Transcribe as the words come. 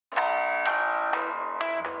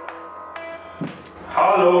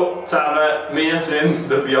Hallo zusammen, wir sind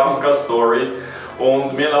der Bianca Story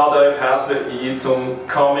und wir laden euch herzlich ein zum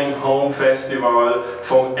Coming Home Festival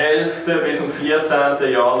vom 11. bis zum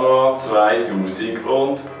 14. Januar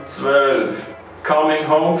 2012. Coming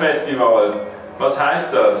Home Festival. Was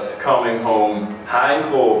heißt das? Coming Home.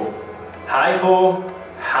 Heimkommen. Heimkommen,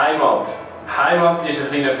 Heimat. Heimat ist ein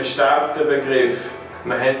kleiner verstaubter Begriff.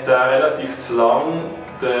 Man hat da relativ zu lang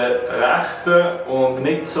den rechten und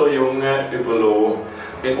nicht so jungen überlassen.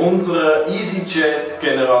 In unserer EasyJet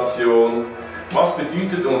Generation, was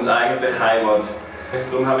bedeutet uns eigentlich Heimat?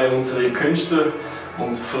 Darum haben wir unsere Künstler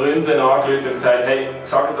und Freunde angerufen und gesagt, hey,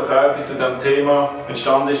 sagt doch auch etwas zu diesem Thema.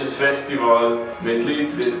 Entstanden ist ein Festival mit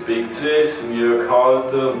Leuten wie Begriff, Jürg,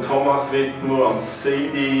 Halter und Widmer, am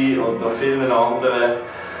ZeDe und noch vielen anderen.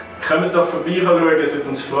 Kommt doch vorbei schauen, es wird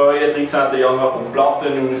uns freuen. 13. Januar kommt die Platte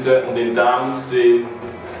raus und in diesem Sinne